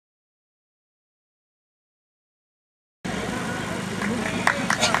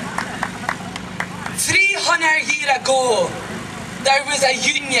year ago, there was a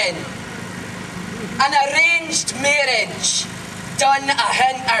union, an arranged marriage done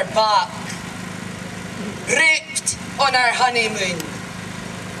ahin her back, raped on her honeymoon,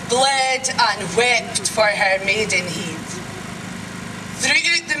 bled and wept for her maidenhead.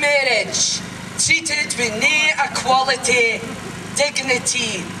 Throughout the marriage, treated with nae equality,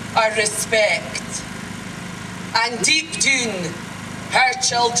 dignity or respect. And deep down, her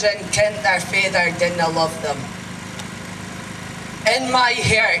children kent their father didna love them. In my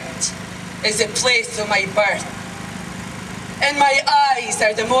heart is the place of my birth. In my eyes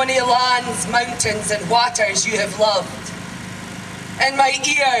are the mony lands, mountains and waters you have loved. In my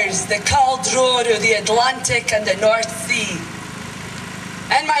ears, the cold roar of the Atlantic and the North Sea.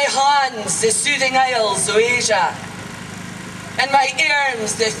 In my hands, the soothing isles of Asia. In my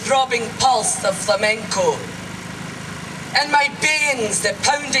arms, the throbbing pulse of flamenco. In my veins, the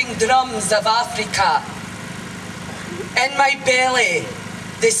pounding drums of Africa. In my belly,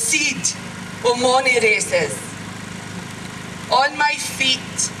 the seed of mony races. On my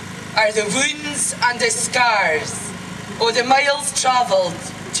feet are the wounds and the scars of the miles travelled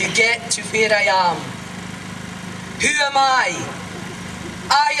to get to where I am. Who am I?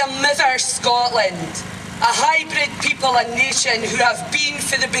 I am Mother Scotland, a hybrid people and nation who have been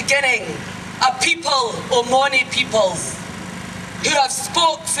for the beginning, a people of mony peoples, who have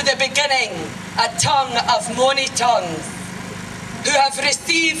spoke for the beginning, a tongue of mony tongues, who have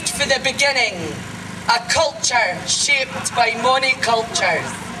received for the beginning, a culture shaped by mony cultures.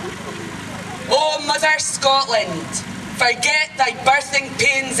 O Mother Scotland, forget thy birthing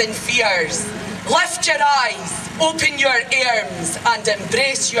pains and fears. Lift your eyes, open your arms and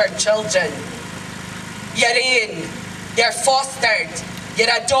embrace your children. You're in, you're fostered,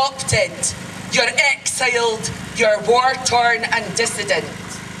 you're adopted, you're exiled, you're war-torn and dissident.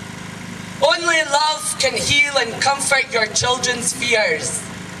 Only love can heal and comfort your children's fears.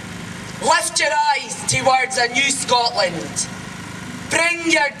 Lift your eyes towards a new Scotland.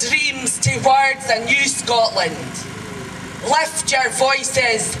 Bring your dreams towards a new Scotland. Lift your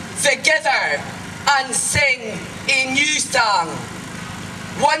voices together and sing a new song.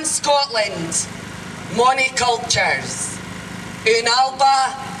 One Scotland, mony cultures. Un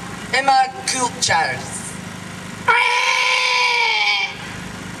alba, imma cultures.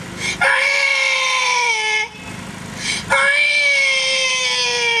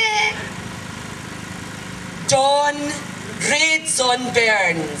 Dawn raids on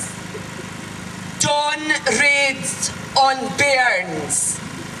Burns. Dawn raids on Burns.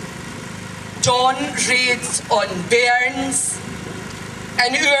 Dawn raids on Burns.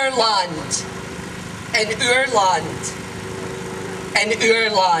 In our land. In our land. In our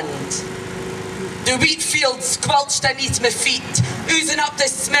land. The wheat field squelched beneath my feet, oozing up the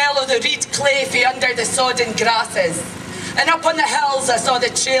smell of the reed clay from under the sodden grasses. And up on the hills I saw the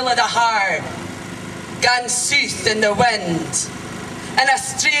trail of the hare, gone south in the wind. And a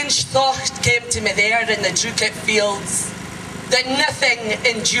strange thought came to me there in the Druitt fields, that nothing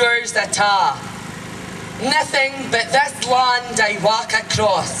endures at all. Nothing but this land I walk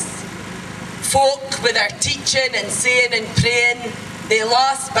across. Folk with their teaching and saying and praying, they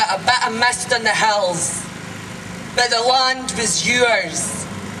lost but a bit of mist on the hills. But the land was yours.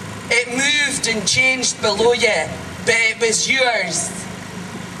 It moved and changed below you, but it was yours.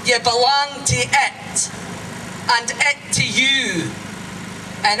 You belonged to it, and it to you.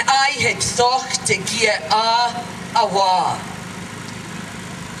 And I had thought to gie it awa.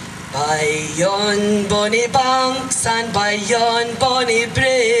 By yon bonny banks and by yon bonny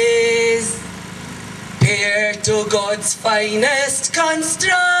braes, paired to God's finest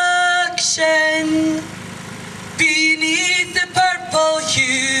construction, beneath the purple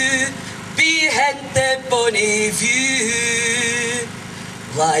hue, behind the bonny view,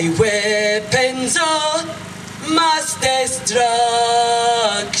 lie weapons of mass destruction.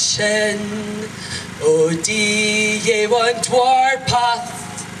 Oh, do ye want war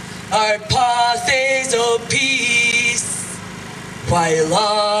paths? Our path is of peace, while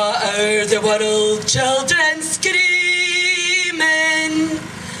o'er the world children screaming,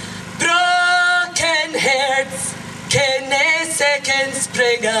 broken hearts can a second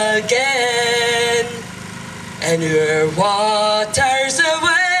spring again. And our waters of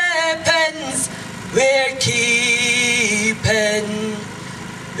weapons we're keeping.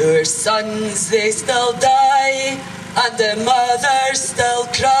 Our sons, they still die, and the mothers still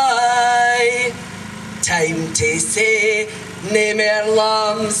cry. Time to say, nae more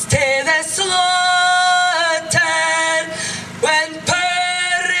lambs to the slaughter. When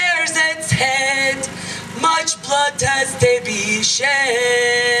poor rears its head, much blood has to be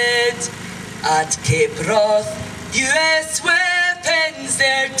shed. At Cape Roth, US weapons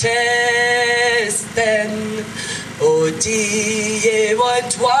they're testing. Oh, do ye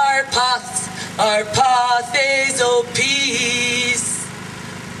want warpaths? Our path is of peace.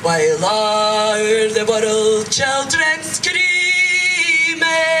 While are the world children screaming,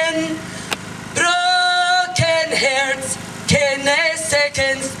 broken hearts can a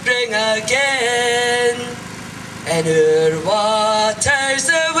second spring again. And our waters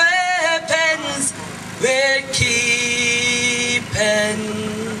the weapons we're keeping.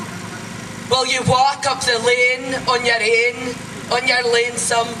 Will you walk up the lane on your own, on your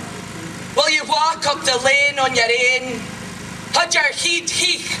lonesome? Will you walk up the lane on your own? Had your heed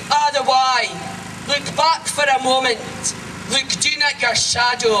heach a' the way? Look back for a moment, look down at your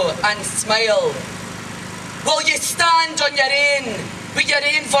shadow and smile. Will you stand on your own, with your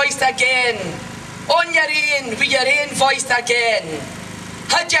own voice again? On your own, with your own voice again?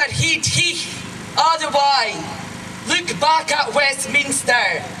 Had your heed heach a' the way? Look back at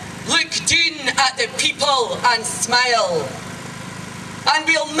Westminster, look down at the people and smile. And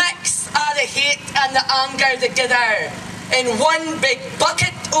we'll mix all the hate and the anger together in one big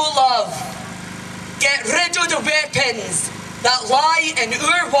bucket of love. Get rid of the weapons that lie in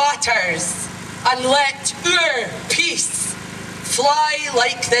our waters and let our peace fly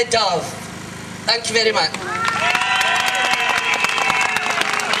like the dove. Thank you very much.